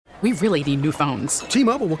We really need new phones.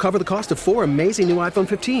 T-Mobile will cover the cost of 4 amazing new iPhone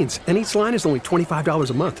 15s, and each line is only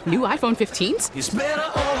 $25 a month. New iPhone 15s? It's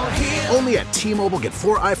better over here. Only at T-Mobile, get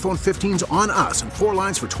 4 iPhone 15s on us and 4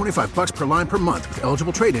 lines for $25 per line per month with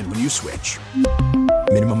eligible trade-in when you switch.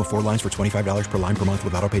 Minimum of 4 lines for $25 per line per month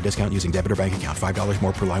with autopay discount using debit or bank account. $5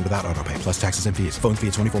 more per line without autopay, plus taxes and fees. Phone fee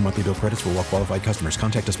at 24 monthly bill credits for well-qualified customers.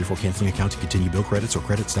 Contact us before canceling account to continue bill credits or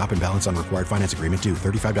credit stop and balance on required finance agreement due.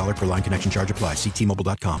 $35 per line connection charge applies. See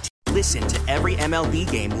T-Mobile.com. Listen to every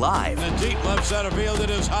MLB game live. In the deep left center field, it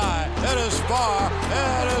is high, it is far,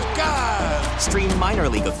 it is gone. Stream minor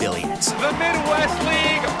league affiliates. The Midwest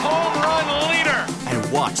League home run leader.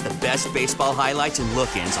 And watch the best baseball highlights and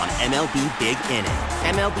look-ins on MLB Big Inning.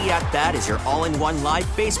 MLB At Bat is your all-in-one live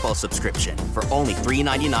baseball subscription for only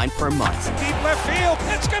 $3.99 per month. Deep left field,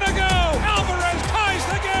 it's gonna go. Alvarez ties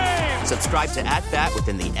the game. Subscribe to At Bat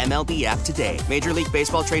within the MLB app today. Major League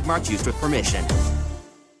Baseball trademarks used with permission.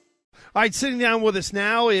 All right, sitting down with us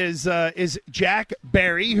now is Jack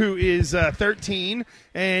Barry, who is 13,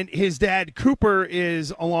 and his dad, Cooper,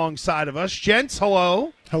 is alongside of us. Gents,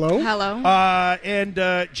 hello. Hello. Hello. And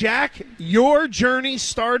Jack, your journey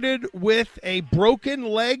started with a broken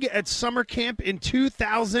leg at summer camp in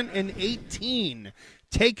 2018.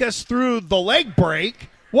 Take us through the leg break.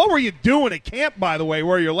 What were you doing at camp, by the way,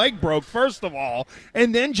 where your leg broke, first of all,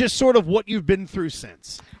 and then just sort of what you've been through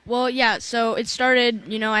since? Well, yeah, so it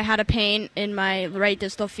started, I had a pain in my right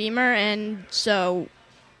distal femur, and so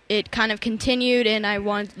it kind of continued, and I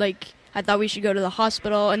thought we should go to the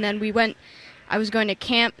hospital, and then I was going to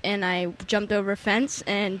camp, and I jumped over a fence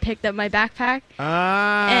and picked up my backpack,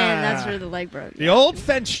 and that's where the leg broke. The old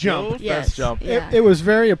fence jump. Yes. Yeah. It was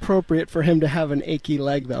very appropriate for him to have an achy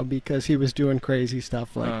leg, though, because he was doing crazy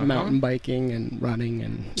stuff like mountain biking and running.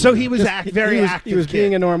 And so he was very active. He was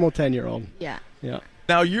being a normal 10-year-old. Yeah. Yeah.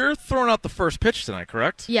 Now, you're throwing out the first pitch tonight,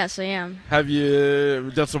 correct? Yes, I am. Have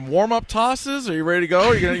you done some warm-up tosses? Are you ready to go?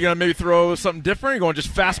 Are you gonna maybe throw something different? Are you going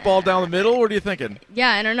just fastball down the middle? What are you thinking? Yeah,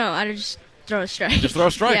 I don't know. I just throw a strike. Just throw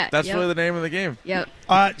a strike. Yeah, That's really the name of the game. Yep.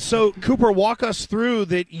 So, Cooper, walk us through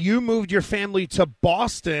that you moved your family to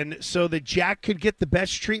Boston so that Jack could get the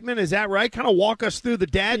best treatment. Is that right? Kind of walk us through the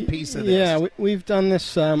dad piece of this. Yeah, we've done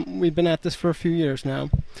this. We've been at this for a few years now.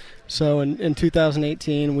 So in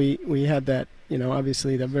 2018, we had that,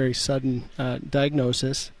 obviously the very sudden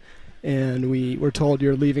diagnosis, and we were told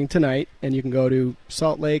you're leaving tonight and you can go to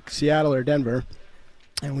Salt Lake, Seattle, or Denver.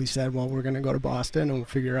 And we said, well, we're going to go to Boston and we'll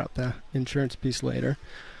figure out the insurance piece later,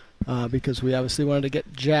 because we obviously wanted to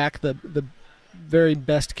get Jack the very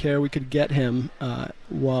best care we could get him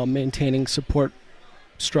while maintaining support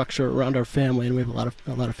structure around our family, and we have a lot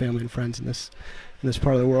of family and friends in this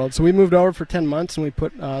part of the world. So we moved over for 10 months, and we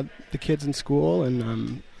put the kids in school,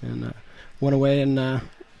 and went away in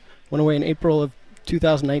April of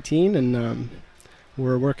 2019, and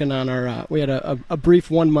we're working on our. We had a brief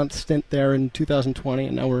 1 month stint there in 2020,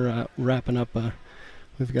 and now we're wrapping up.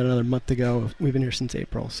 We've got another month to go. We've been here since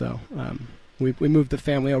April, so we moved the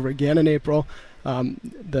family over again in April.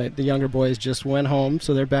 The younger boys just went home,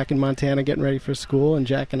 so they're back in Montana getting ready for school, and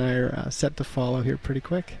Jack and I are set to follow here pretty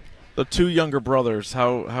quick. The two younger brothers,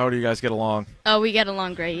 how do you guys get along? Oh, we get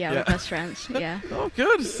along great. Yeah, we're best friends. Yeah. Oh,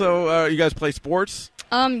 good. So you guys play sports?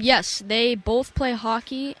 Yes, they both play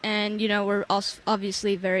hockey, and we're also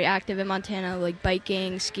obviously very active in Montana, like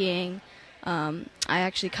biking, skiing. I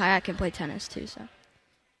actually kayak and play tennis too. So.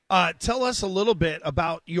 Tell us a little bit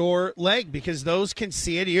about your leg, because those can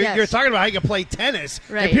see it. You're talking about how you can play tennis,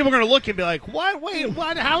 right. And people are going to look and be like, "What? Wait,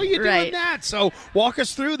 what? How are you doing that?" So walk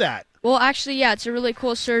us through that. Well, actually, yeah, it's a really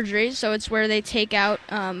cool surgery. So it's where they take out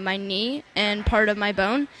my knee and part of my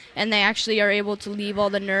bone, and they actually are able to leave all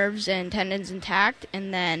the nerves and tendons intact,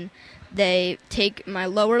 and then they take my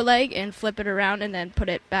lower leg and flip it around and then put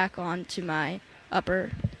it back onto my upper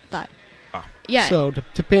thigh. Yeah. So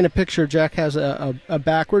to paint a picture, Jack has a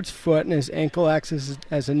backwards foot, and his ankle acts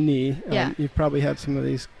as a knee. Yeah. You've probably had some of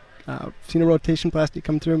these, seen a rotation plasty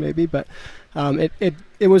come through maybe, but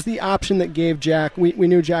it was the option that gave Jack. We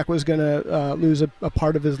knew Jack was going to lose a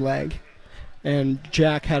part of his leg, and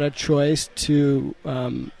Jack had a choice to,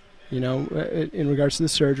 in regards to the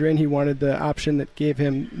surgery, and he wanted the option that gave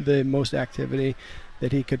him the most activity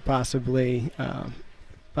that he could possibly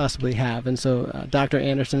have. And so Dr.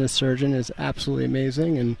 Anderson, his surgeon, is absolutely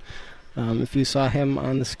amazing, and if you saw him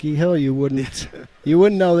on the ski hill, you wouldn't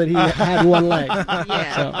know that he had one leg.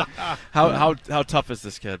 Yeah. So, how tough is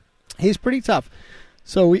this kid? He's pretty tough.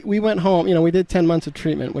 So we went home. We did 10 months of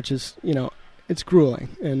treatment, which is it's grueling.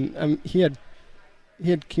 And he had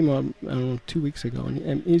chemo 2 weeks ago,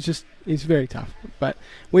 and he's very tough. But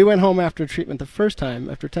we went home after treatment the first time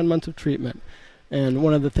after 10 months of treatment. And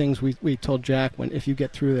one of the things we told Jack, if you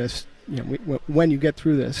get through this, when you get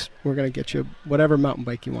through this, we're going to get you whatever mountain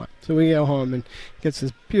bike you want. So we go home and gets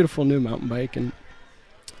this beautiful new mountain bike, and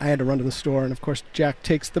I had to run to the store, and of course Jack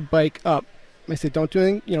takes the bike up. I say, don't do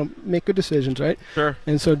anything, make good decisions, right? Sure.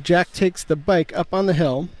 And so Jack takes the bike up on the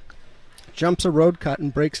hill, jumps a road cut,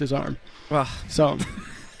 and breaks his arm. Well, so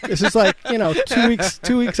this is like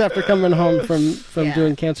 2 weeks after coming home from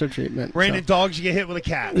doing cancer treatment. Raining dogs, you get hit with a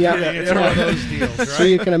cat. Yeah, it's one of those deals, right? So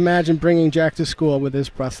you can imagine bringing Jack to school with his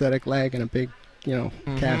prosthetic leg and a big,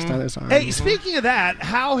 cast on his arm. Hey, speaking of that,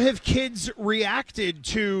 how have kids reacted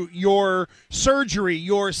to your surgery,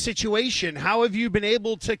 your situation? How have you been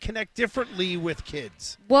able to connect differently with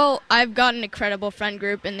kids? Well, I've got an incredible friend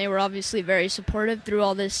group, and they were obviously very supportive through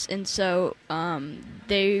all this, and so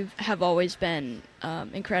they have always been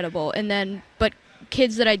incredible. And then, but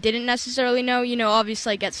kids that I didn't necessarily know,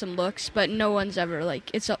 obviously I get some looks, but no one's ever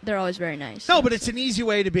they're always very nice. No, but it's an easy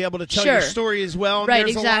way to be able to tell your story as well. And right,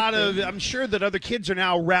 there's exactly. a lot of, I'm sure that other kids are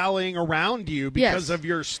now rallying around you because of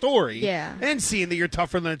your story. Yeah. And seeing that you're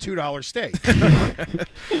tougher than a $2 steak.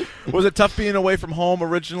 Was it tough being away from home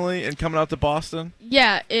originally and coming out to Boston?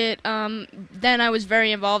 Yeah, then I was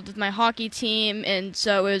very involved with my hockey team, and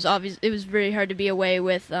so it was really hard to be away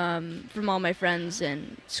with from all my friends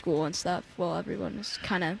and school and stuff while everyone was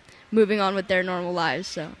kind of moving on with their normal lives.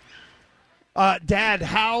 So, Dad,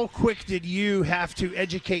 how quick did you have to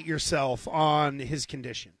educate yourself on his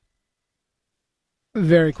condition?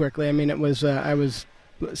 Very quickly. I mean, it was I was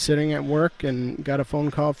sitting at work and got a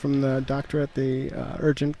phone call from the doctor at the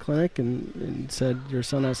urgent clinic and said, your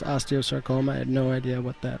son has osteosarcoma. I had no idea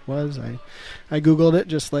what that was. I Googled it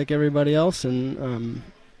just like everybody else, and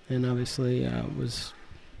obviously was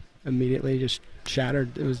immediately just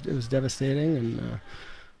shattered. It was devastating, and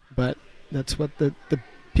but that's what the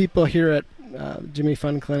people here at Jimmy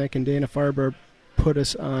Fund Clinic and Dana-Farber put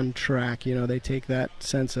us on track. They take that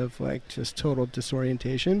sense of just total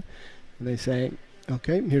disorientation, and they say,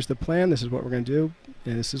 okay, here's the plan. This is what we're going to do,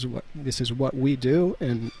 and this is what we do,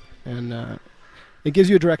 and it gives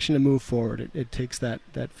you a direction to move forward. It takes that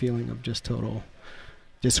feeling of just total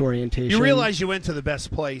disorientation. You realize you went to the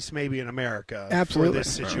best place maybe in America for this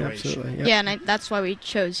situation. Absolutely, yeah. Yeah, and that's why we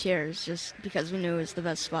chose here, is just because we knew it was the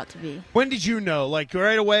best spot to be. When did you know?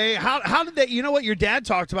 Right away? How did that? You know what? Your dad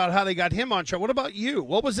talked about how they got him on track. What about you?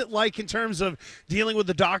 What was it like in terms of dealing with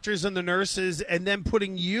the doctors and the nurses and then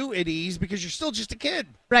putting you at ease because you're still just a kid?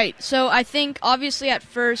 Right. So I think obviously at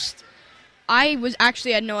first I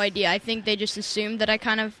had no idea. I think they just assumed that I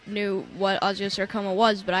kind of knew what osteosarcoma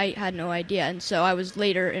was, but I had no idea. And so I was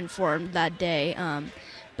later informed that day.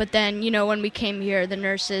 But then, when we came here, the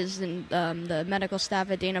nurses and the medical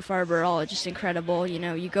staff at Dana-Farber are all just incredible.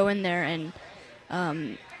 You go in there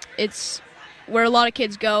and it's where a lot of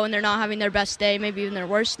kids go and they're not having their best day, maybe even their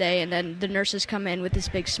worst day, and then the nurses come in with this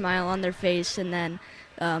big smile on their face, and then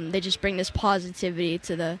they just bring this positivity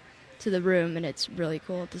to the room, and it's really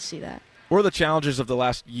cool to see that. What are the challenges of the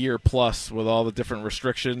last year plus with all the different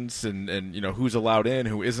restrictions and who's allowed in,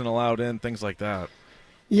 who isn't allowed in, things like that?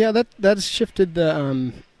 Yeah, that's shifted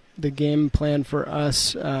the game plan for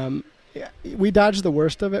us. We dodged the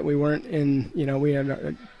worst of it. We weren't in. We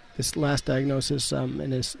had this last diagnosis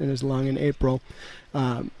in his lung in April,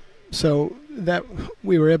 so that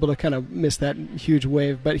we were able to kind of miss that huge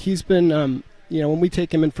wave. But he's been, when we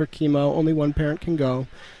take him in for chemo, only one parent can go.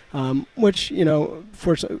 Which,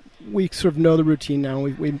 fortunately, we sort of know the routine now.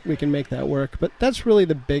 We can make that work. But that's really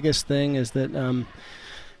the biggest thing, is that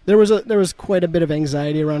there was quite a bit of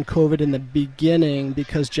anxiety around COVID in the beginning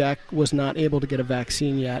because Jack was not able to get a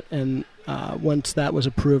vaccine yet. And once that was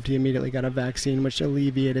approved, he immediately got a vaccine, which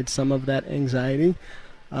alleviated some of that anxiety.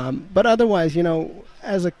 But otherwise,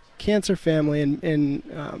 as a cancer family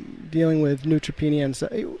and dealing with neutropenia and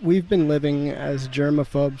stuff, we've been living as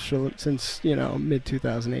germaphobes since mid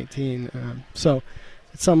 2018. So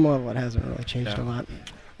at some level, it hasn't really changed a lot.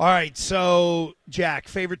 All right, so Jack,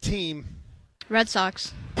 favorite team? Red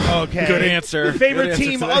Sox. Okay. Good answer. Favorite Good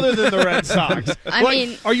team answer. other than the Red Sox? I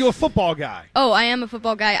mean, are you a football guy? Oh, I am a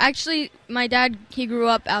football guy. Actually, my dad, he grew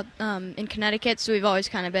up out in Connecticut, so we've always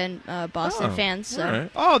kind of been Boston fans. So. All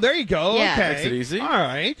right. Oh, there you go. Yeah. Okay. Makes it easy. All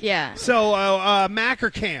right. Yeah. So, Mac or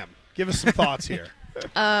Cam? Give us some thoughts here.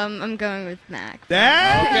 I'm going with Mac.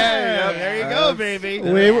 There you go, baby.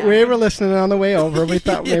 We were listening on the way over. We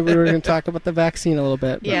thought maybe we were going to talk about the vaccine a little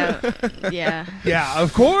bit. Yeah,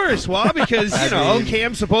 of course. Well, because,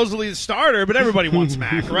 Cam's supposedly the starter, but everybody wants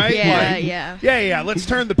Mac, right? Yeah. Let's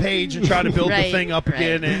turn the page and try to build the thing up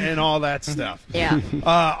again and all that stuff. Yeah.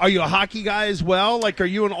 Are you a hockey guy as well? Like, are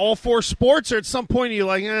you in all four sports, or at some point are you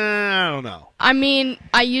like, I don't know? I mean,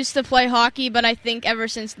 I used to play hockey, but I think ever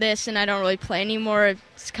since this, and I don't really play anymore,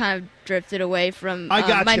 it's kind of drifted away from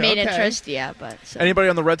my main interest. Yeah, but anybody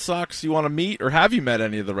on the Red Sox you want to meet, or have you met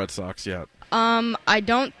any of the Red Sox yet? I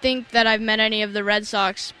don't think that I've met any of the Red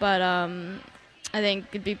Sox, but I think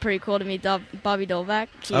it'd be pretty cool to meet Bobby Dolvac.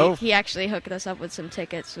 He actually hooked us up with some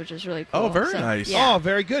tickets, which is really cool. Oh, very nice. Yeah. Oh,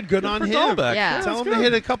 very good. Good on him. Dolvac. Yeah. Tell him to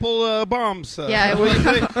hit a couple bombs. Yeah,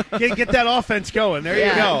 get that offense going. There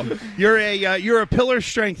you go. You're a pillar of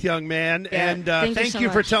strength, young man. Yeah. And thank you so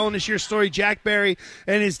for much. telling us your story, Jack Barry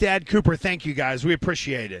and his dad Cooper. Thank you, guys. We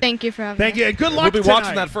appreciate it. Thank you for having Thank me. you, and good luck We'll be tonight.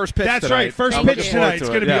 watching that first pitch That's tonight. right. First I'm pitch looking forward tonight. to It's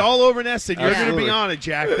it. going to be all over Nesson. You're going to be Absolutely. on it,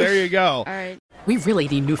 Jack. There you go. All right. We really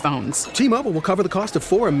need new phones. T-Mobile will cover the cost of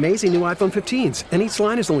 4 amazing new iPhone 15s, and each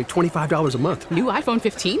line is only $25 a month. New iPhone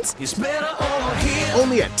 15s?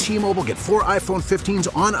 Only at T-Mobile, get 4 iPhone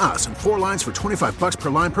 15s on us and 4 lines for $25 per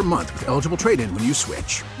line per month with eligible trade-in when you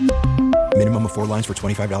switch. Minimum of 4 lines for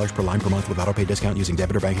 $25 per line per month with autopay discount using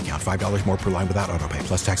debit or bank account. $5 more per line without autopay,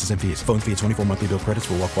 plus taxes and fees. Phone fee at 24 monthly bill credits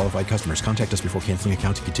for well-qualified customers. Contact us before canceling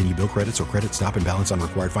account to continue bill credits or credit stop and balance on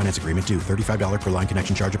required finance agreement due. $35 per line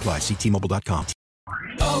connection charge applies. See T-Mobile.com.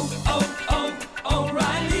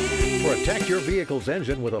 O'Reilly. Protect your vehicle's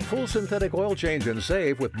engine with a full synthetic oil change and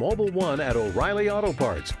save with Mobil 1 at O'Reilly Auto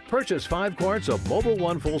Parts. Purchase 5 quarts of Mobil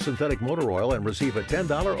 1 full synthetic motor oil and receive a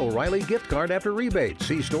 $10 O'Reilly gift card after rebate.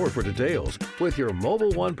 See store for details. With your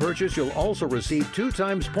Mobil 1 purchase, you'll also receive 2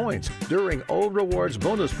 times points during O Rewards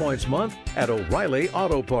Bonus Points Month at O'Reilly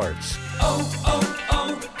Auto Parts.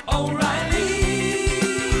 O'Reilly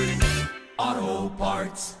Auto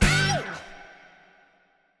Parts.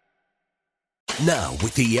 Now,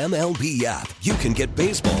 with the MLB app, you can get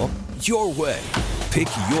baseball your way. Pick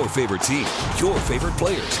your favorite team, your favorite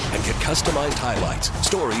players, and get customized highlights,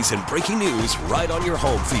 stories, and breaking news right on your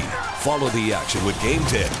home feed. Follow the action with Game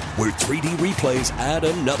Day, where 3D replays add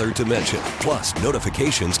another dimension. Plus,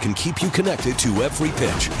 notifications can keep you connected to every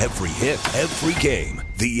pitch, every hit, every game.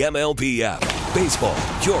 The MLB app. Baseball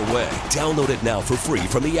your way. Download it now for free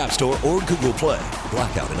from the App Store or Google Play.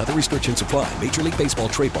 Blackout and other restrictions apply. Major League Baseball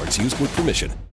trademarks used with permission.